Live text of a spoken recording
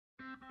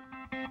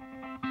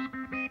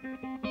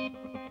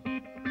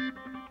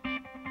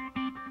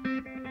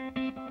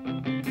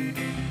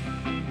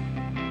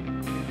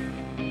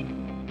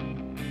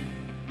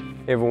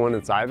Hey everyone,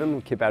 it's Ivan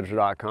with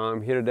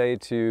KidBadger.com, here today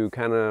to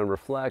kind of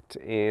reflect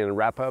and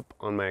wrap up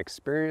on my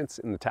experience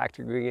in the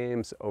tactical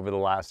games over the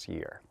last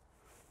year.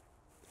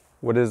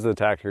 What is the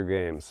tactical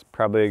games?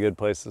 Probably a good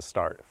place to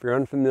start. If you're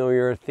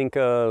unfamiliar, think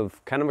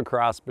of kind of a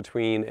cross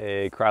between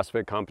a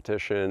CrossFit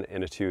competition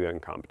and a two-gun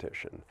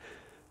competition.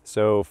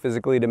 So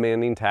physically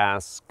demanding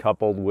tasks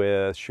coupled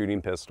with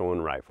shooting pistol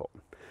and rifle.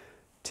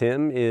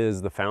 Tim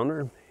is the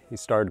founder. He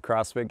started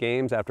CrossFit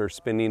Games after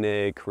spending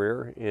a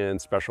career in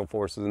Special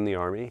Forces in the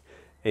Army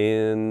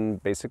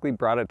and basically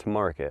brought it to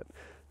market.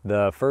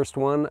 The first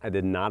one I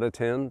did not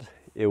attend.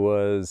 It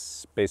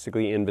was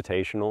basically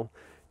invitational.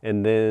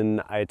 And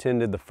then I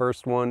attended the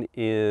first one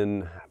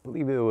in, I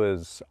believe it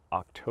was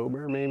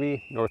October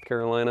maybe, North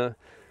Carolina,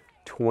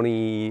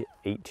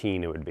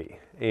 2018 it would be.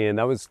 And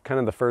that was kind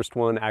of the first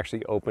one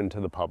actually open to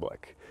the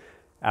public.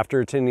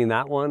 After attending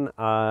that one,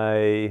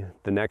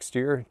 the next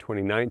year,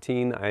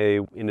 2019, I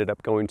ended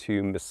up going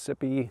to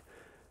Mississippi,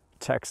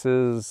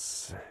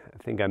 Texas, I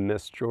think I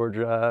missed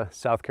Georgia,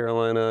 South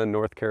Carolina,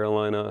 North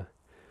Carolina,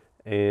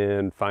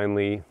 and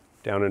finally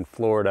down in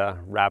Florida,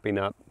 wrapping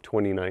up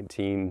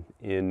 2019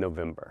 in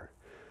November.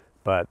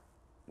 But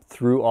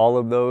through all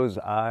of those,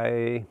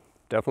 I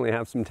definitely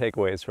have some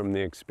takeaways from the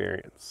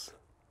experience.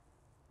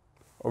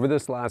 Over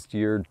this last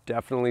year,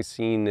 definitely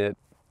seen it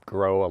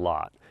grow a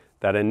lot.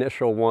 That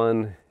initial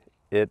one,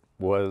 it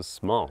was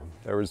small.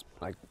 There was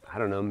like, I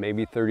don't know,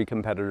 maybe 30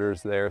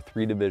 competitors there,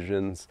 3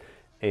 divisions,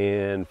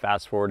 and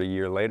fast forward a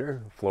year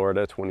later,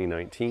 Florida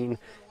 2019,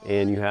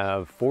 and you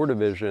have 4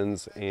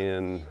 divisions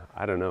and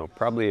I don't know,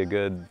 probably a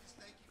good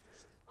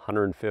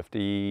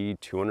 150,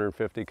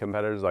 250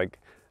 competitors, like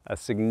a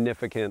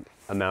significant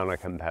amount of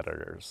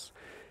competitors.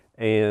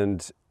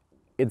 And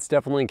it's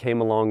definitely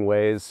came a long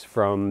ways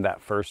from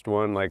that first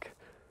one. Like,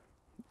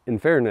 in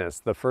fairness,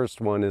 the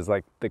first one is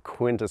like the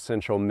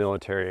quintessential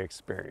military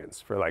experience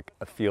for like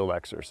a field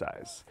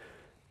exercise.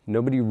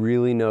 Nobody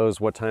really knows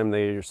what time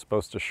they're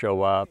supposed to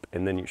show up,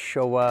 and then you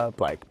show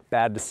up, like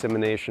bad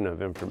dissemination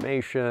of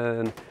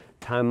information,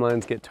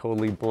 timelines get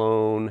totally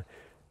blown,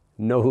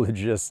 no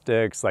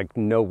logistics, like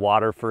no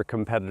water for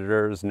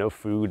competitors, no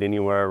food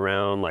anywhere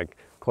around, like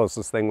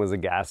closest thing was a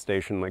gas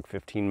station like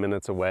 15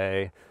 minutes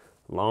away,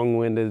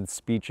 long-winded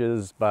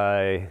speeches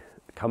by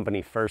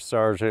company first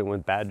sergeant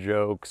with bad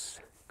jokes.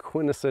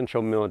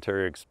 Quintessential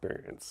military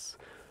experience.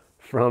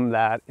 From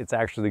that, it's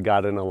actually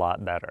gotten a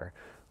lot better.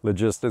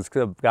 Logistics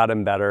have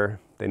gotten better.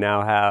 They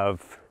now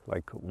have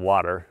like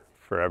water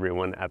for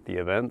everyone at the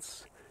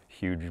events,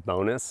 huge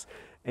bonus.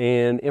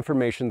 And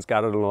information's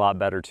gotten a lot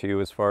better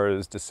too as far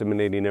as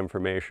disseminating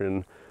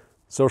information.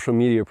 Social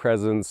media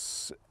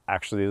presence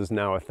actually is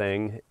now a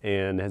thing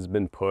and has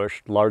been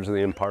pushed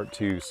largely in part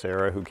to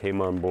Sarah, who came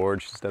on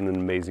board. She's done an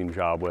amazing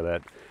job with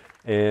it.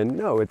 And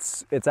no,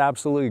 it's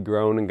absolutely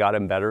grown and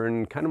gotten better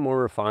and kind of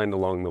more refined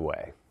along the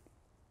way.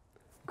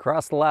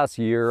 Across the last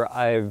year,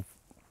 I've,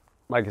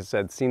 like I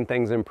said, seen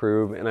things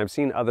improve, and I've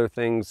seen other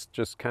things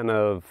just kind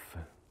of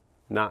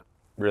not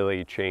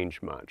really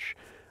change much.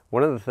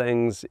 One of the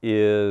things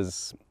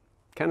is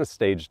kind of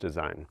stage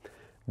design.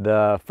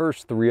 The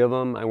first 3 of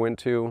them I went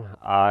to,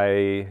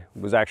 I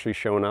was actually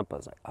showing up. I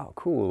was like, oh,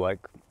 cool, like,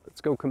 let's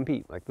go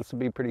compete. Like, this would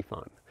be pretty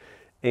fun.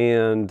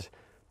 And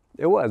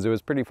it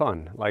was pretty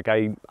fun. Like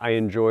I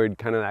enjoyed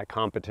kind of that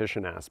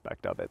competition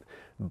aspect of it.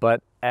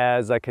 But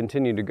as I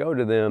continued to go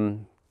to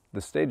them,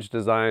 the stage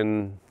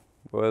design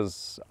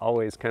was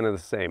always kind of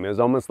the same. It was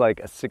almost like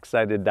a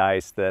 6-sided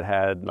dice that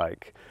had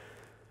like,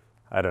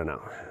 I don't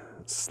know,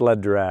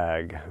 sled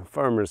drag,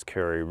 farmer's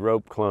carry,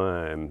 rope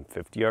climb,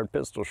 50-yard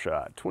pistol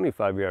shot,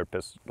 25-yard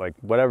pistol, like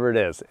whatever it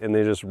is. And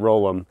they just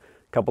roll them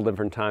a couple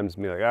different times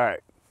and be like, all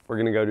right, we're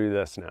gonna go do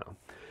this now.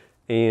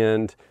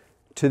 And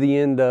to the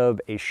end of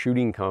a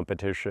shooting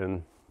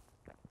competition,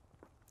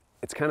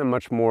 it's kind of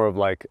much more of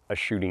like a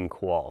shooting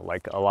qual.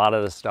 Like a lot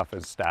of the stuff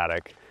is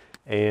static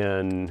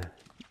and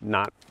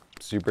not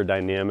super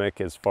dynamic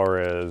as far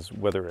as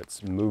whether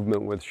it's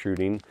movement with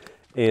shooting.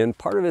 And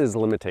part of it is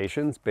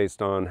limitations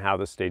based on how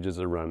the stages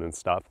are run and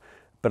stuff.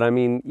 But I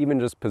mean, even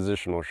just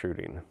positional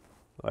shooting,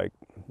 like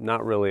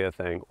not really a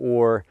thing.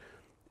 Or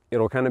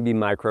it'll kind of be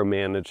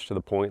micromanaged to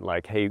the point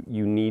like, hey,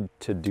 you need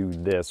to do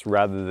this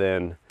rather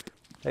than,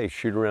 hey,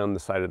 shoot around the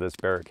side of this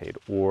barricade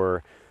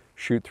or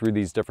shoot through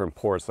these different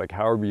ports, like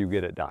however you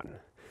get it done.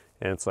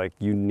 And it's like,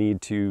 you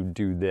need to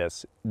do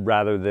this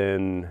rather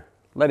than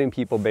letting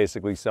people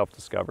basically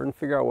self-discover and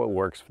figure out what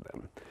works for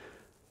them.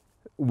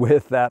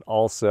 With that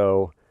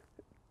also,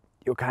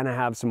 you'll kind of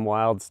have some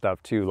wild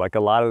stuff too. Like a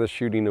lot of the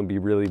shooting will be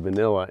really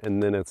vanilla,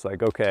 and then it's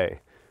like, okay,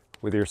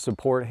 with your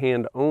support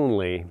hand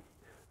only,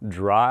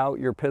 draw out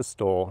your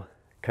pistol,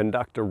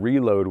 conduct a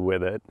reload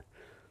with it,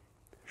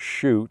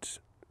 shoot,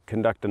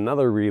 conduct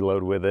another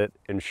reload with it,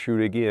 and shoot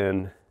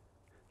again,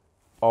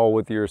 all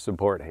with your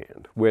support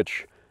hand,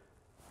 which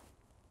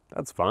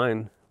that's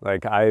fine.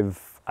 Like I've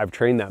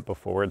trained that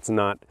before. It's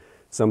not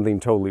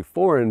something totally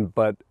foreign,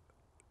 but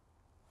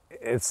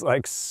it's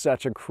like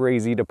such a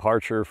crazy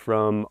departure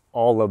from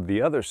all of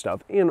the other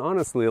stuff. And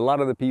honestly, a lot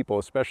of the people,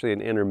 especially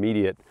in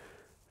intermediate,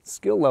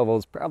 skill level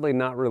is probably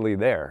not really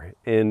there.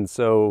 And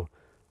so,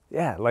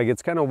 yeah, like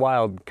it's kind of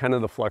wild, kind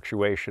of the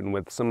fluctuation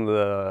with some of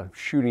the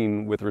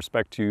shooting with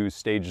respect to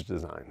stage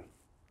design.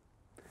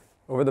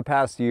 Over the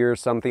past year,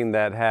 something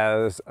that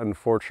has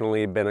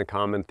unfortunately been a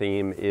common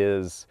theme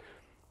is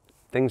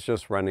things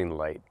just running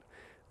late.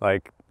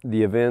 Like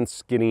the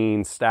events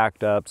getting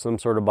stacked up, some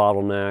sort of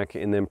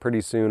bottleneck, and then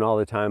pretty soon all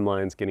the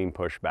timelines getting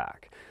pushed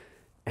back.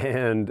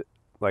 And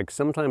like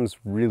sometimes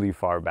really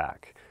far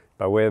back.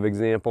 By way of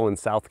example, in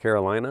South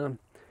Carolina,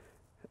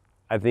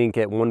 I think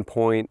at one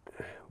point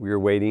we were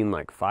waiting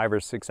like 5 or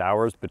 6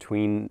 hours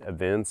between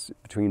events,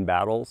 between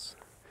battles.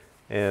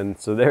 And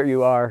so there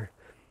you are,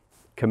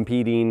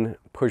 competing,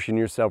 pushing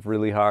yourself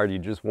really hard. You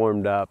just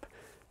warmed up,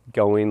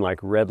 going like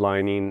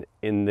redlining,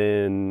 and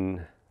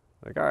then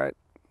like, all right,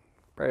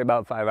 probably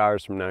about 5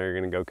 hours from now, you're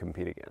gonna go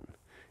compete again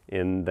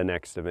in the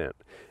next event.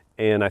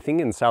 And I think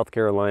in South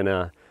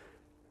Carolina,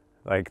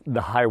 like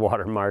the high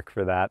water mark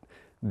for that,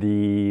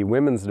 the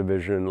women's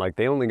division, like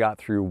they only got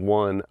through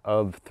 1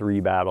 of 3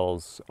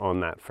 battles on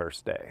that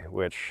first day,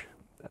 which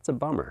that's a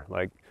bummer.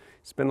 Like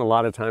spend a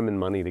lot of time and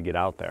money to get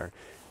out there.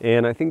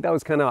 And I think that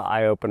was kind of an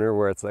eye opener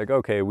where it's like,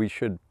 okay, we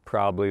should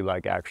probably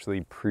like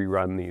actually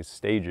pre-run these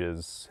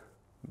stages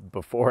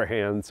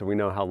beforehand so we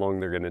know how long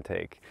they're gonna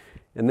take.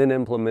 And then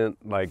implement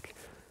like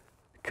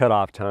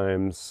cutoff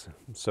times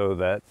so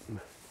that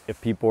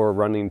if people are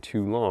running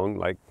too long,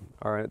 like,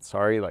 all right,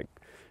 sorry, like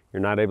you're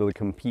not able to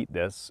complete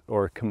this,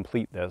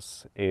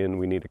 and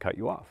we need to cut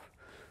you off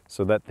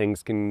so that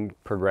things can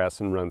progress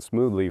and run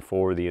smoothly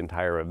for the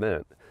entire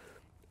event.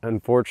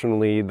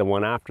 Unfortunately, the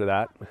one after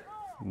that,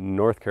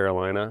 North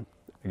Carolina,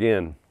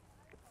 again,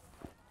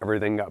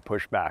 everything got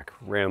pushed back,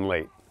 ran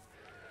late.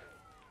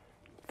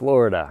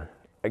 Florida,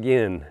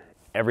 again,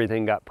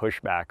 everything got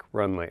pushed back,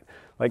 run late,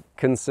 like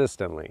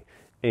consistently.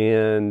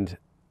 And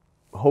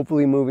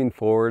hopefully moving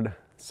forward,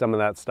 some of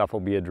that stuff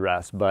will be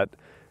addressed, but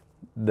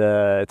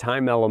the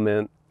time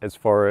element as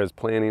far as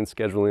planning,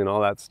 scheduling,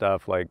 all that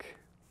stuff, like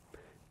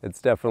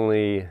it's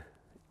definitely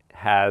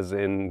has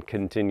and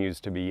continues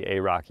to be a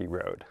rocky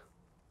road.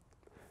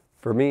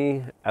 For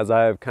me, as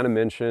I've kind of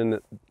mentioned,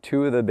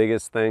 2 of the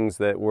biggest things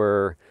that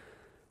were,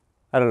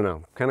 I don't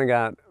know, kind of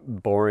got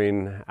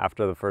boring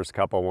after the first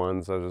couple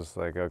ones. I was just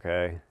like,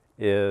 okay,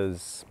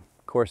 is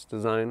course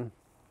design,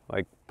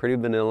 like pretty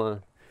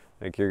vanilla.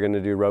 Like you're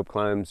gonna do rope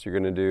climbs, you're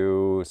gonna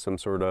do some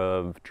sort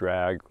of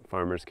drag,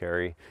 farmer's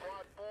carry,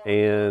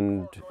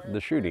 and the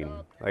shooting,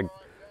 like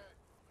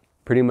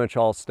pretty much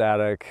all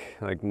static,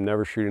 like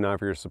never shooting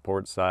off your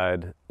support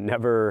side,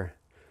 never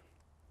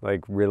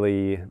like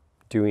really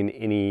doing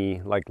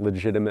any like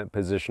legitimate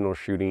positional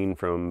shooting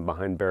from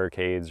behind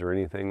barricades or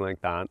anything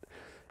like that.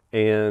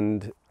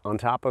 And on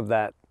top of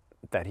that,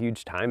 that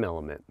huge time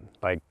element,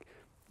 like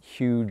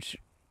huge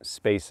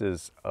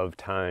spaces of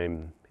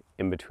time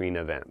in between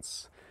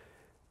events.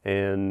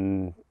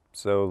 And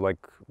so like,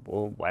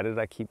 well, why did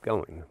I keep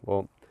going?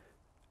 Well,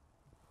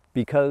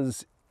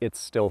 because it's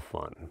still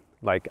fun.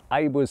 Like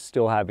I was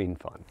still having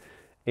fun.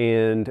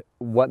 And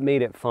what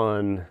made it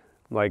fun,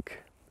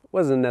 like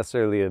wasn't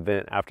necessarily an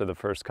event after the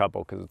first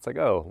couple, because it's like,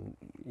 oh,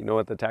 you know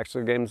what the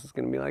tactical games is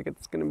gonna be like?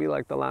 It's gonna be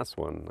like the last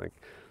one. Like,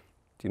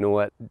 do you know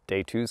what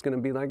day 2 is gonna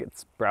be like?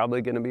 It's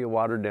probably gonna be a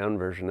watered down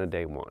version of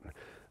day 1.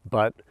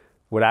 But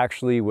what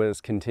actually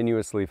was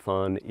continuously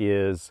fun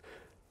is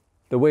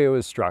the way it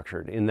was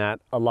structured, in that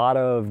a lot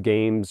of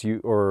games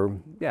a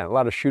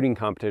lot of shooting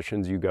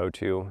competitions you go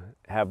to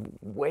have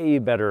way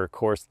better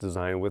course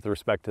design with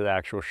respect to the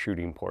actual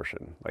shooting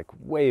portion, like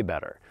way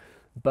better.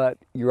 But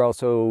you're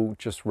also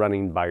just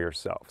running by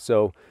yourself.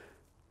 So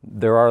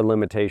there are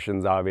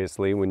limitations,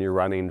 obviously, when you're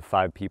running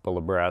 5 people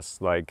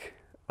abreast, like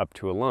up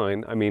to a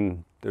line. I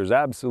mean, there's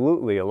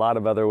absolutely a lot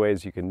of other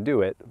ways you can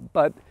do it,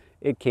 but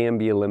it can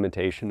be a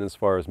limitation as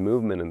far as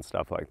movement and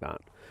stuff like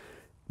that.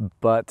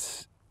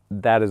 But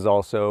that is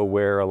also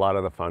where a lot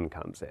of the fun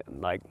comes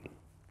in, like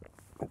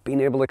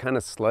being able to kind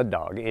of sled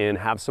dog and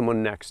have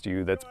someone next to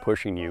you that's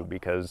pushing you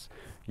because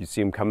you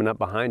see them coming up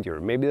behind you, or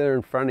maybe they're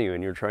in front of you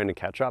and you're trying to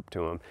catch up to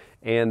them.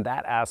 And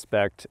that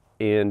aspect,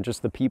 and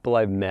just the people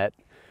I've met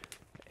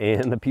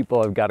and the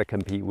people I've got to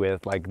compete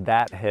with, like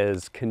that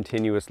has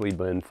continuously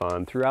been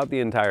fun throughout the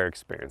entire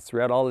experience,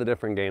 throughout all the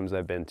different games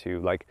I've been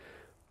to. Like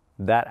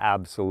that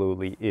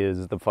absolutely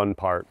is the fun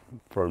part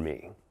for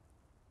me.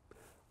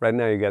 Right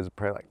now you guys are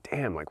probably like,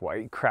 damn, like why are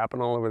you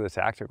crapping all over the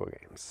tactical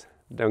games?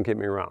 Don't get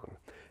me wrong.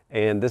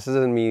 And this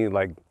isn't me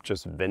like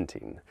just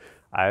venting.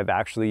 I've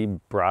actually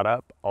brought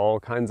up all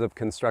kinds of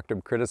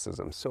constructive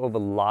criticism, so have a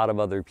lot of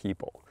other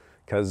people,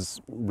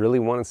 because really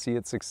want to see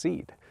it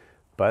succeed.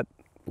 But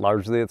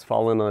largely it's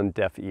fallen on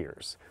deaf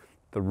ears.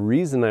 The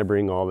reason I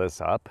bring all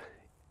this up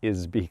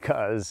is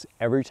because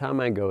every time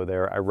I go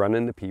there, I run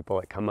into people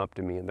that come up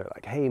to me and they're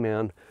like, hey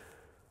man,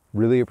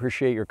 really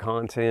appreciate your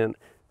content.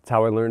 It's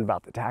how I learned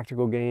about the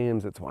tactical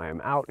games. It's why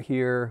I'm out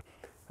here.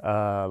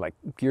 Like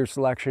gear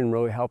selection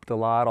really helped a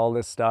lot, all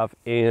this stuff,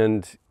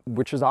 and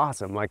which is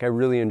awesome. Like I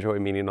really enjoy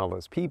meeting all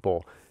those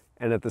people.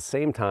 And at the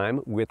same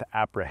time, with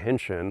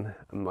apprehension,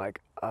 I'm like,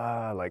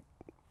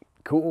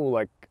 cool,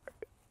 like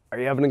are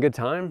you having a good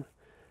time?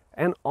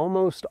 And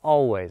almost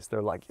always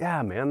they're like,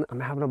 yeah, man, I'm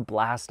having a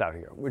blast out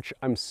here, which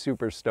I'm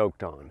super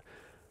stoked on.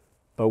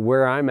 But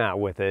where I'm at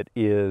with it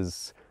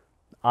is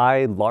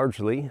I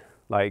largely,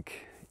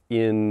 like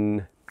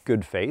in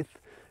good faith,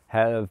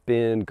 have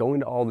been going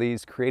to all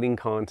these, creating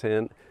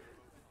content,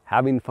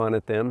 having fun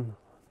at them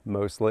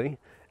mostly,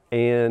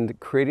 and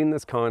creating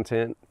this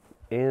content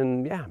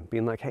and yeah,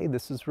 being like, hey,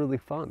 this is really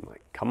fun.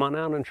 Like, come on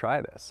out and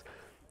try this.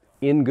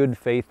 In good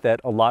faith that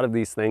a lot of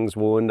these things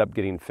will end up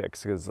getting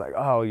fixed because like,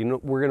 oh, you know,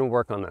 we're gonna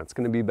work on that. It's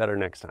gonna be better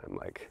next time.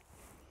 Like,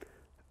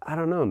 I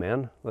don't know,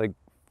 man. Like,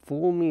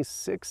 fool me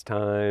 6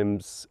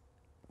 times,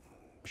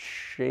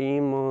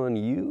 shame on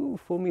you.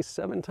 Fool me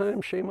 7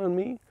 times, shame on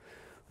me.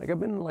 Like, I've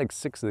been to like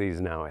 6 of these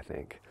now, I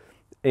think,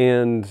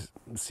 and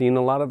seen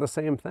a lot of the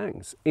same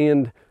things.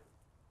 And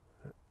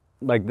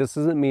like, this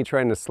isn't me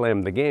trying to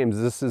slam the games.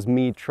 This is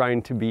me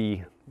trying to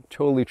be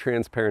totally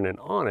transparent and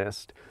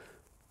honest.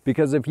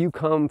 Because if you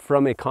come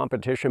from a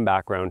competition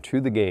background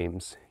to the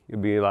games, you'll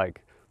be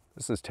like,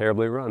 this is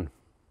terribly run.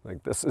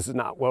 Like, this is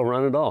not well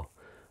run at all.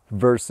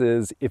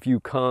 Versus if you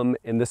come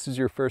and this is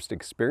your first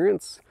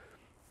experience,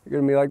 you're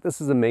gonna be like,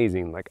 this is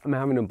amazing. Like, I'm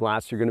having a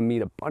blast. You're gonna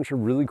meet a bunch of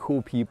really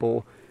cool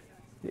people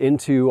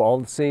into all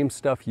the same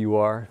stuff you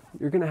are.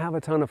 You're gonna have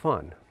a ton of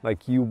fun.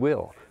 Like, you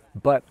will.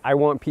 But I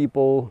want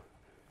people,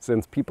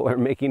 since people are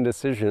making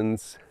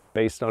decisions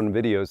based on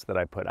videos that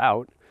I put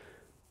out,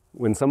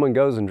 when someone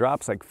goes and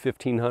drops like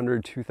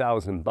 $1,500,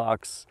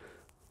 $2,000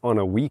 on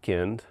a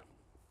weekend,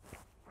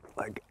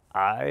 like,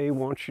 I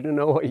want you to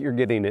know what you're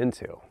getting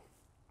into.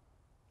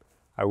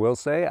 I will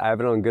say I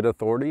have it on good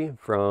authority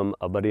from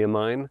a buddy of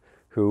mine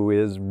who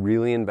is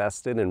really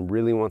invested and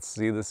really wants to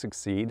see this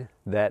succeed,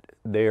 that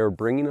they are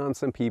bringing on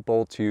some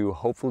people to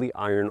hopefully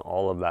iron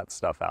all of that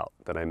stuff out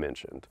that I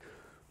mentioned,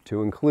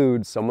 to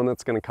include someone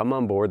that's going to come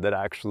on board that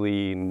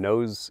actually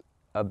knows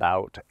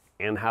about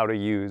and how to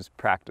use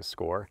Practice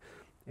Score,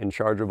 in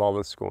charge of all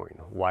the scoring.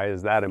 Why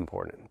is that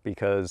important?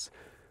 Because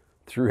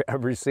through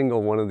every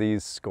single one of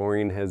these,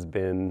 scoring has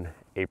been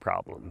a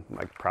problem.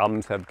 Like,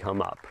 problems have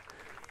come up.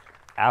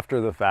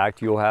 After the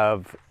fact, you'll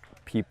have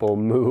people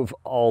move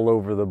all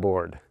over the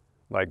board,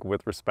 like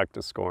with respect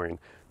to scoring.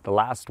 The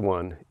last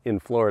one in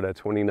Florida,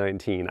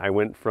 2019, I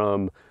went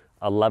from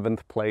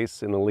 11th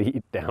place in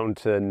elite down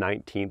to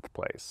 19th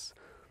place.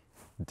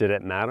 Did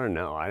it matter?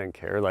 No, I didn't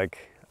care. Like,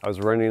 I was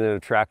running in a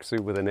tracksuit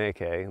with an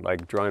AK,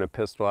 like drawing a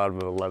pistol out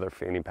of a leather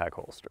fanny pack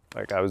holster.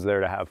 Like, I was there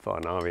to have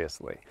fun,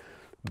 obviously.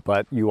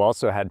 But you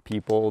also had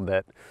people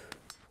that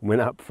went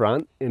up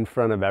front in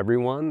front of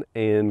everyone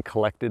and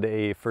collected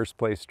a first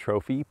place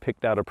trophy,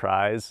 picked out a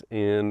prize,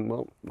 and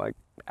well, like,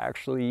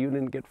 actually you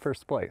didn't get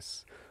first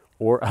place.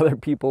 Or other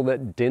people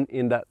that didn't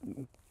end up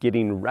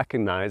getting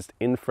recognized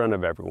in front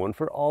of everyone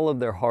for all of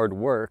their hard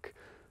work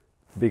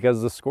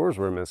because the scores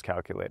were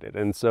miscalculated.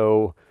 And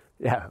so,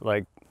 yeah,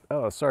 like,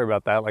 oh, sorry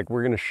about that. Like,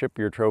 we're going to ship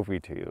your trophy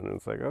to you. And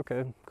it's like,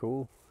 okay,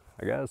 cool,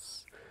 I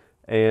guess.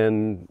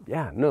 And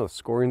yeah, no,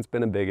 scoring's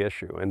been a big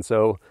issue. And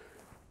so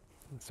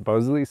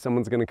supposedly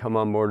someone's going to come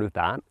on board with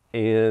that.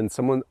 And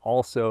someone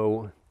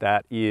also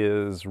that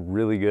is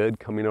really good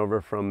coming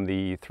over from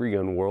the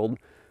 3-gun world,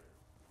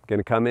 going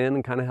to come in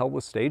and kind of help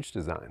with stage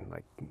design,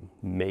 like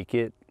make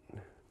it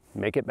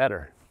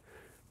better,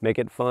 make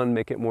it fun,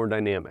 make it more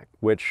dynamic,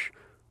 which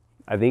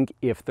I think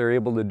if they're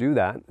able to do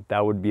that,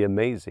 that would be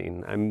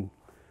amazing.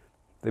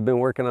 They've been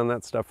working on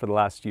that stuff for the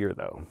last year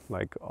though,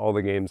 like all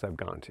the games I've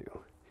gone to.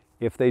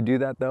 If they do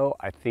that though,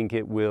 I think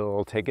it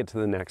will take it to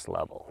the next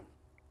level.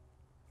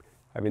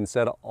 Having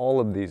said all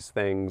of these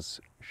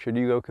things, should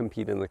you go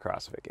compete in the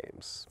CrossFit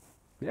Games?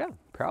 Yeah,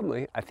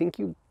 probably. I think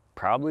you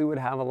probably would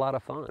have a lot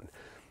of fun.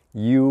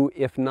 You,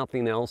 if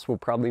nothing else, will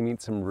probably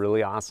meet some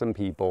really awesome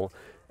people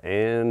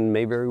and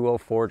may very well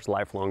forge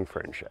lifelong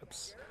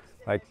friendships.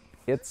 Like,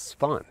 it's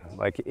fun.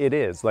 Like, it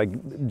is.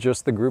 Like,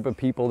 just the group of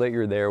people that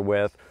you're there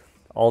with,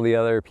 all the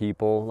other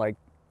people, like,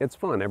 it's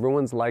fun.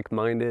 Everyone's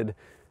like-minded.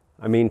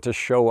 I mean, to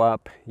show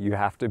up, you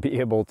have to be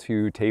able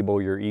to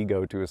table your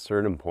ego to a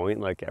certain point.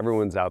 Like,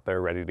 everyone's out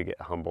there ready to get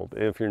humbled.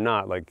 And if you're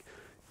not, like,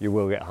 you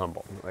will get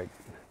humbled. Like,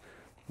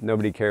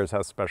 nobody cares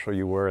how special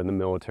you were in the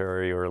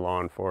military or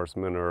law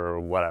enforcement or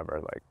whatever.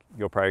 Like,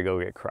 you'll probably go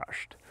get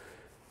crushed.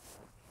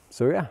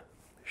 So yeah,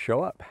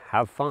 show up,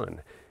 have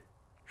fun.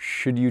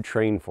 Should you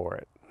train for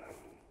it?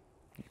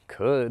 You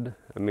could.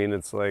 I mean,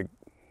 it's like,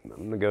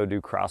 I'm gonna go do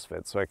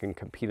CrossFit so I can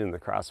compete in the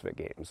CrossFit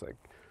Games. Like,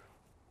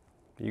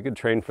 you could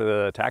train for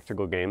the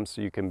tactical games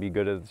so you can be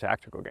good at the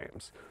tactical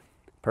games.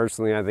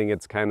 Personally, I think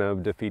it's kind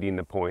of defeating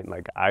the point.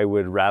 Like, I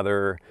would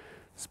rather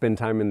spend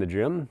time in the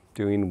gym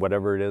doing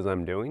whatever it is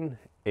I'm doing,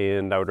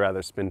 and I would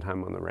rather spend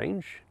time on the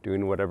range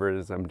doing whatever it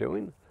is I'm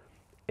doing,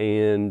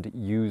 and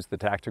use the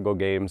tactical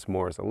games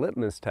more as a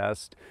litmus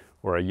test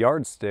or a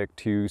yardstick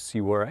to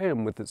see where I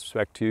am with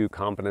respect to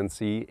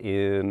competency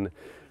in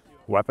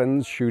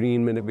weapons,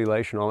 shooting,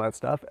 manipulation, all that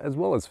stuff, as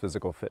well as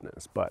physical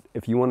fitness. But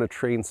if you want to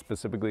train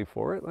specifically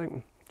for it, like,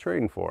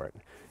 train for it.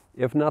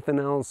 If nothing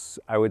else,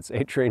 I would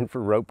say train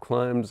for rope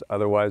climbs,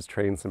 otherwise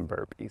train some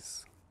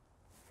burpees.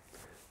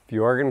 If if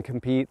you are going to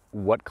compete,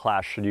 what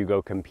class should you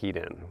go compete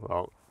in?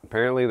 Well,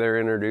 apparently they're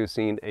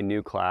introducing a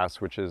new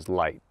class, which is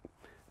light.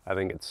 I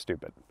think it's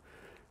stupid.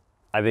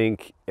 I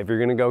think if you're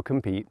going to go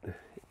compete,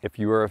 if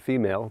you are a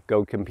female,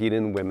 go compete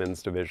in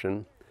women's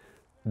division.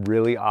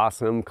 Really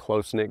awesome,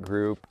 close-knit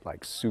group,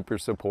 like super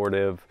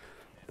supportive.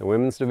 The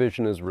women's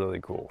division is really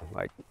cool.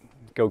 Like,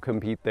 go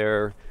compete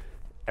there.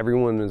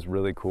 Everyone is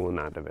really cool in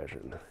that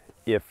division.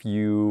 If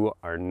you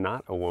are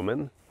not a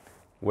woman,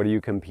 what do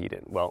you compete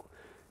in? Well,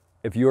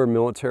 if you are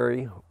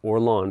military or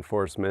law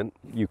enforcement,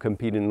 you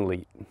compete in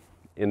elite.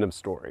 End of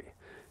story.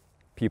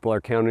 People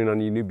are counting on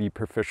you to be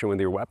proficient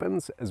with your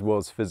weapons as well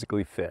as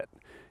physically fit.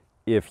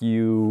 If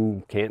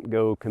you can't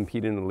go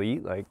compete in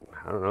elite, like,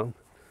 I don't know,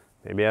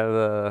 maybe have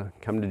a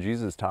come to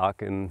Jesus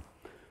talk and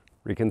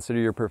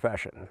reconsider your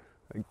profession.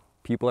 Like,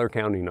 people are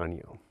counting on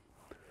you.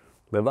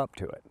 Live up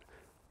to it.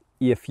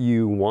 If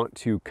you want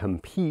to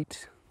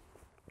compete,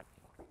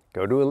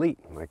 go to elite.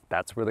 Like,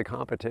 that's where the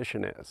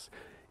competition is.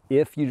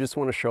 If you just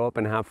want to show up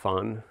and have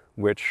fun,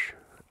 which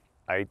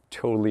I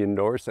totally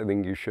endorse, I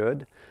think you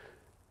should,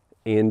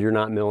 and you're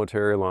not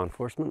military or law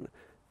enforcement,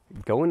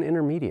 go in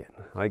intermediate.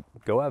 Like,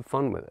 go have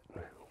fun with it.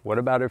 What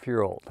about if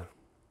you're old?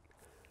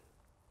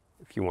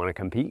 If you want to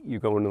compete, you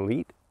go in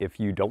elite. If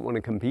you don't want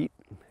to compete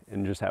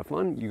and just have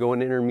fun, you go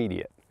in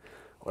intermediate.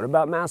 What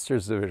about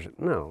master's division?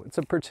 No, it's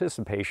a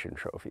participation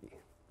trophy.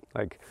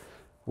 Like,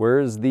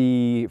 where's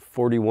the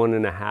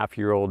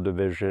 41.5-year-old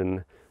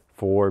division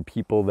for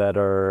people that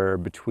are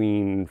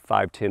between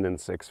 5'10" and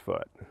 6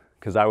 foot?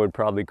 Because I would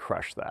probably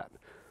crush that.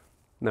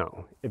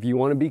 No, if you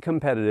want to be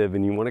competitive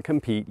and you want to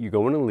compete, you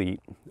go in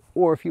elite.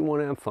 Or if you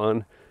want to have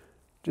fun,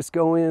 just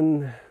go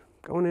in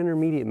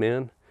intermediate,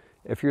 man.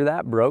 If you're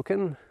that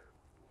broken,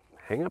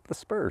 hang up the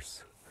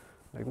spurs.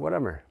 Like,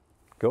 whatever.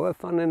 Go have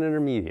fun in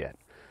intermediate.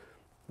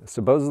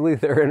 Supposedly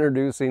they're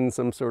introducing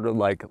some sort of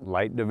like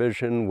light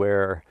division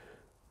where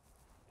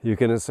you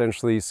can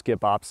essentially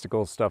skip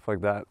obstacles, stuff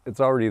like that.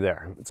 It's already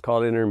there. It's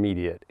called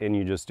intermediate, and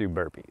you just do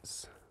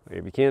burpees. Like,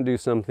 if you can't do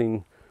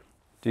something,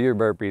 do your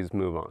burpees,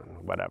 move on,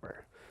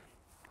 whatever.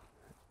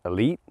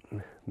 Elite,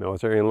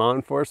 military and law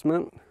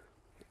enforcement,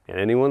 and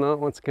anyone that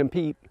wants to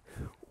compete,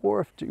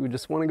 or if you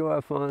just want to go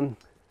have fun,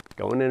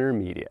 go in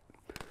intermediate.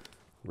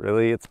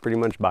 Really, it's pretty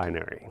much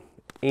binary.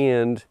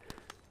 And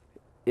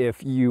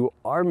if you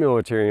are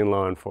military and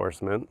law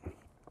enforcement,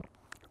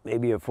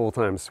 maybe a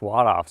full-time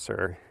SWAT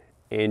officer,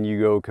 and you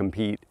go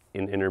compete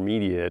in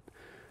intermediate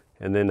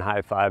and then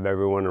high-five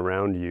everyone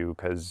around you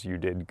because you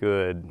did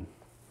good,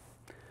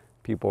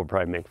 people will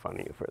probably make fun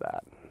of you for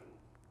that.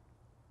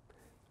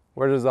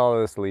 Where does all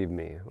this leave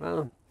me?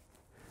 Well,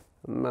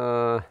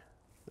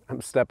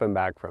 I'm stepping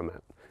back from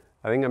it.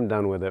 I think I'm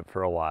done with it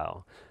for a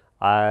while.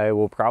 I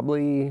will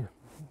probably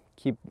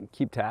keep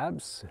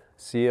tabs,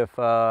 see if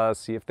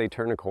they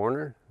turn a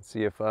corner,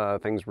 see if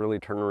things really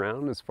turn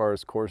around as far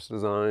as course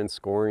design,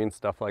 scoring,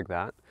 stuff like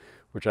that,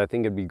 which I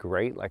think would be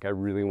great. Like, I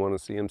really want to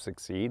see them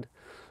succeed.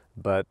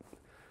 But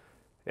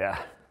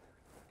yeah,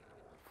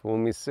 fool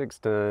me 6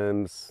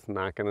 times,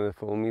 not gonna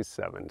fool me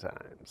 7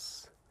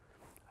 times.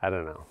 I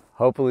don't know.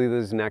 Hopefully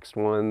these next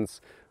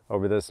ones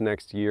over this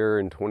next year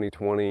in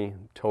 2020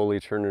 totally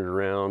turn it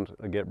around,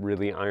 get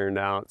really ironed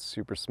out,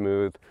 super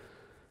smooth,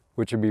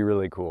 which would be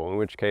really cool. In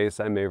which case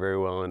I may very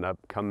well end up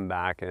coming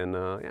back and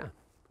yeah,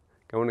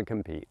 going to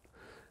compete.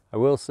 I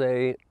will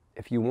say,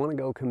 if you want to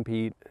go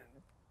compete,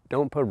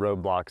 don't put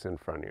roadblocks in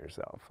front of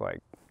yourself, like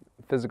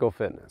physical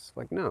fitness.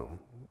 Like, no,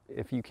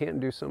 if you can't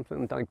do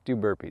something, like, do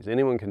burpees.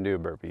 Anyone can do a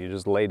burpee. You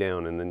just lay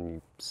down and then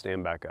you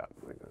stand back up.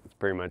 Like, that's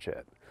pretty much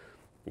it.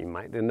 You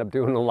might end up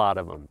doing a lot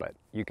of them, but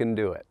you can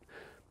do it.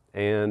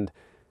 And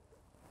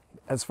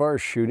as far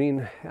as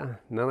shooting, yeah,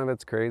 none of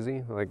it's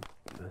crazy. Like,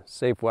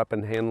 safe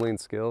weapon handling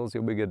skills,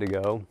 you'll be good to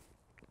go.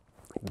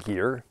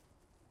 Gear,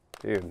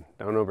 dude,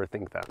 don't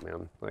overthink that,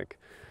 man. Like,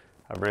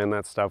 I ran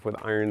that stuff with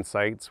iron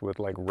sights, with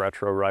like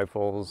retro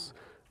rifles,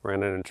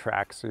 ran it in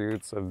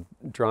tracksuits, I've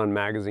drawn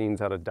magazines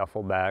out of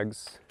duffel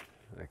bags.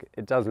 Like,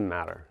 it doesn't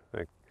matter.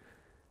 Like,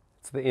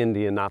 it's the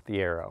Indian, not the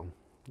arrow.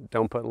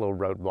 Don't put little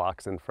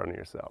roadblocks in front of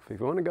yourself. If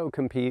you want to go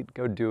compete,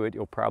 go do it.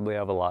 You'll probably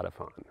have a lot of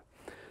fun.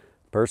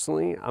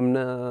 Personally, I'm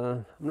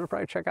gonna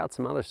probably check out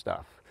some other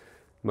stuff.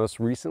 Most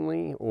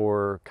recently,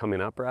 or coming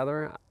up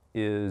rather,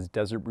 is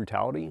Desert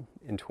Brutality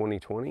in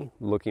 2020.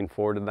 Looking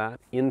forward to that.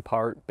 In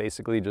part,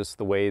 basically just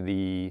the way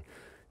the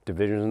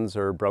divisions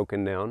are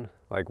broken down.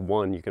 Like,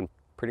 one, you can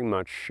pretty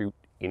much shoot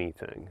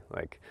anything.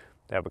 Like,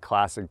 they have a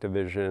classic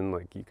division,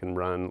 like you can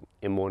run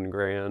M1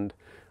 Grand,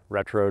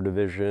 retro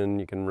division,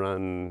 you can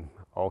run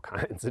all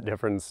kinds of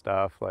different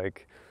stuff,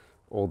 like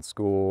old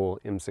school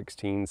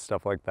M16,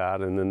 stuff like that.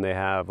 And then they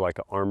have like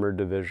an armored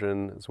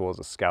division as well as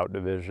a scout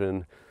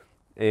division.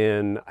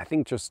 And I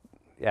think just,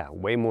 yeah,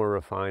 way more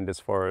refined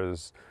as far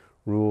as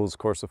rules,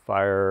 course of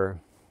fire,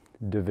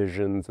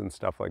 divisions and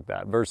stuff like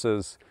that,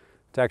 versus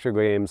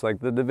tactical games. Like,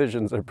 the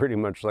divisions are pretty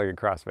much like a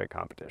CrossFit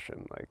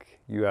competition. Like,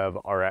 you have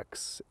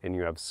RX and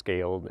you have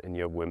scaled and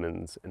you have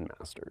women's and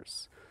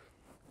masters,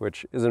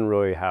 which isn't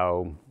really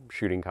how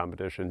shooting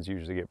competitions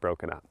usually get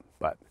broken up.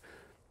 But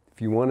if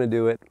if you want to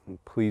do it,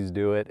 please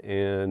do it,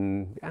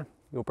 and yeah,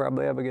 you'll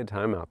probably have a good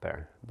time out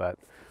there. But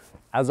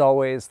as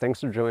always, thanks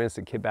for joining us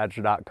at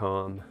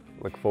kitbadger.com.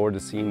 Look forward to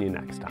seeing you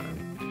next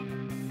time.